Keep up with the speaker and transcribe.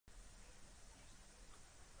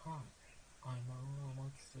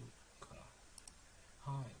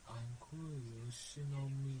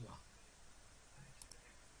Shinomiya.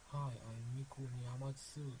 Hi, I'm Mikumi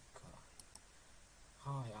Yamatsuka.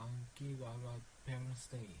 Hi, I'm Gigawa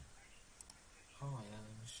Bernstein. Hi,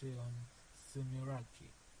 I'm Shion Sumiraki.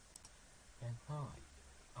 And hi,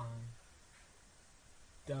 I'm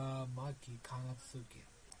Damaki Kanatsuki.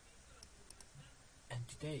 And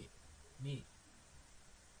today, me,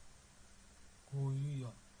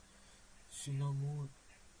 Koyuya Shinomiya,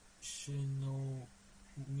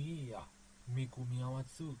 Mikumi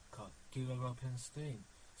Yamatsuka, Gigawa Bernstein,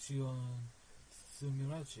 Shion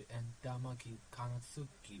Sumirachi, and Damaki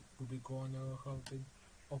Kanatsuki will be going to helping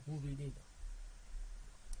of movie leader.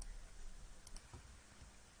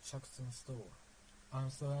 Jackson Store. I'm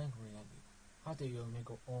so angry at you. How dare you make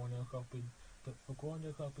an honor helping the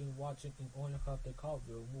corner helping watching in honor of the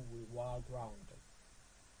cowboy movie while grounded?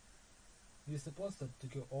 You're supposed to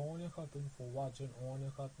get honor helping for watching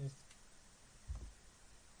honor helping.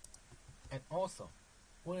 And also,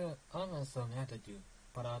 well, I'm so mad at you,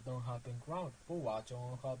 but I don't have been ground for watching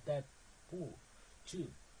on help that pool too.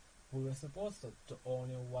 We were supposed to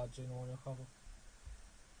only watching honor help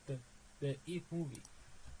the Eve movie.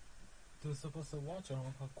 They're supposed to watch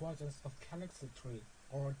on her Guardians of Galaxy 3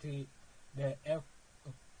 or the F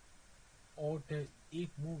or the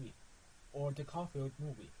Eve movie or the Caulfield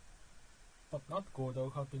movie, but not go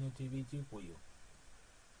to helping a DVD for you.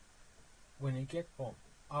 When I get home,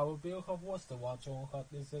 I will be her voice to watch on her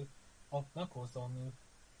this of Knuckles on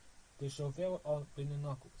the show very of the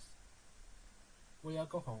Knuckles. We are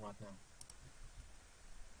go home right now.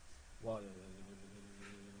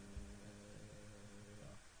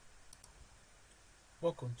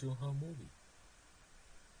 Welcome to her movie.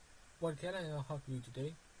 What can I help you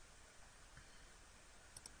today?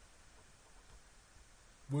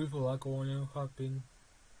 We feel like only helping.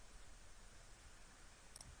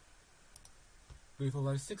 We feel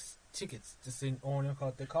like 6 tickets to see only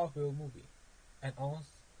the Caulfield movie, and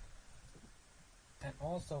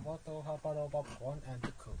also what to help out popcorn and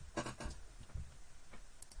the Coke.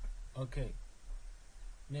 Okay,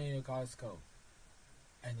 now you guys go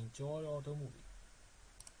and enjoy all the movie.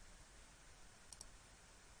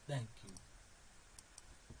 Thank you.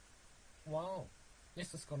 Wow,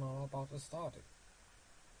 this is gonna about to start it.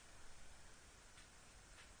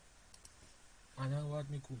 I know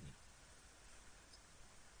what Mikumi.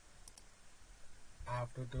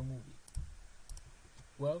 After the movie.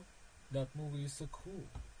 Well, that movie is so cool.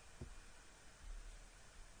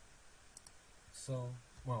 So,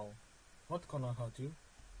 well, what's gonna hurt you?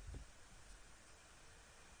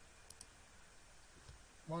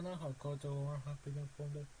 Wanna go to one happening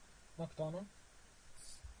from the McDonald's?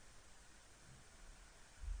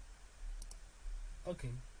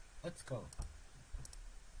 Okay, let's go.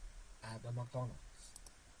 At the McDonald's.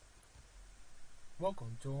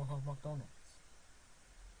 Welcome to our McDonald's.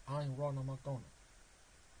 I'm Ronald McDonald.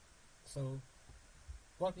 So,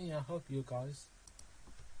 what may I help you guys?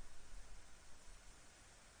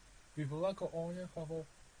 We would like to only cover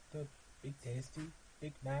the Big Tasty,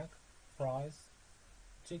 Big Mac, fries,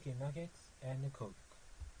 chicken nuggets, and the Coke.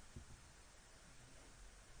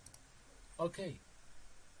 Okay,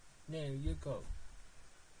 there you go.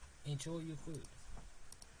 Enjoy your food.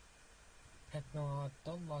 Heck no, I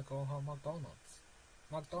don't like all her McDonald's.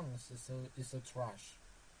 McDonald's is a trash.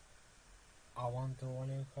 I want to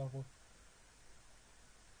only cover.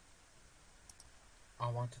 I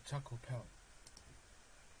want a Taco Bell.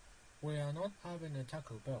 We are not having a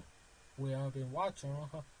Taco Bell. We have been watching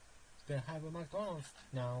her. They have a McDonald's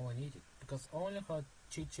now and eat it because only her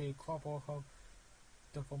chiche club or her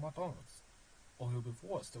for McDonald's. Or you'll be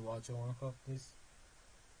forced to watch only her this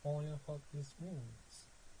moons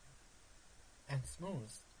and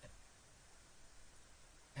smooths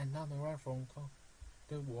and not right from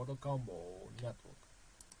the Water Gumbo Network.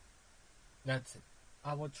 That's it.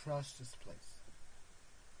 I will trash this place.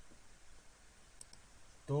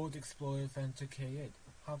 Don't explore Adventure K8.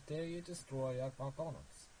 How dare you destroy at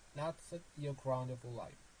McDonald's? That's it, you're grounded for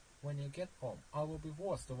life. When you get home, I will be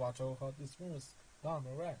forced to watch all of this smooth down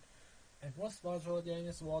the red. And what's larger than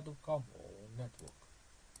this Water Gumbo Network?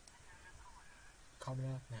 Coming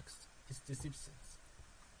up next is The Simpsons,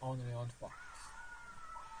 only on Fox.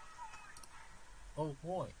 Oh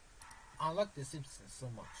boy, I like The Simpsons so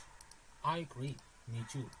much. I agree. Me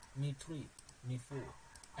too. Me 3. Me 4.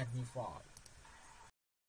 And me 5.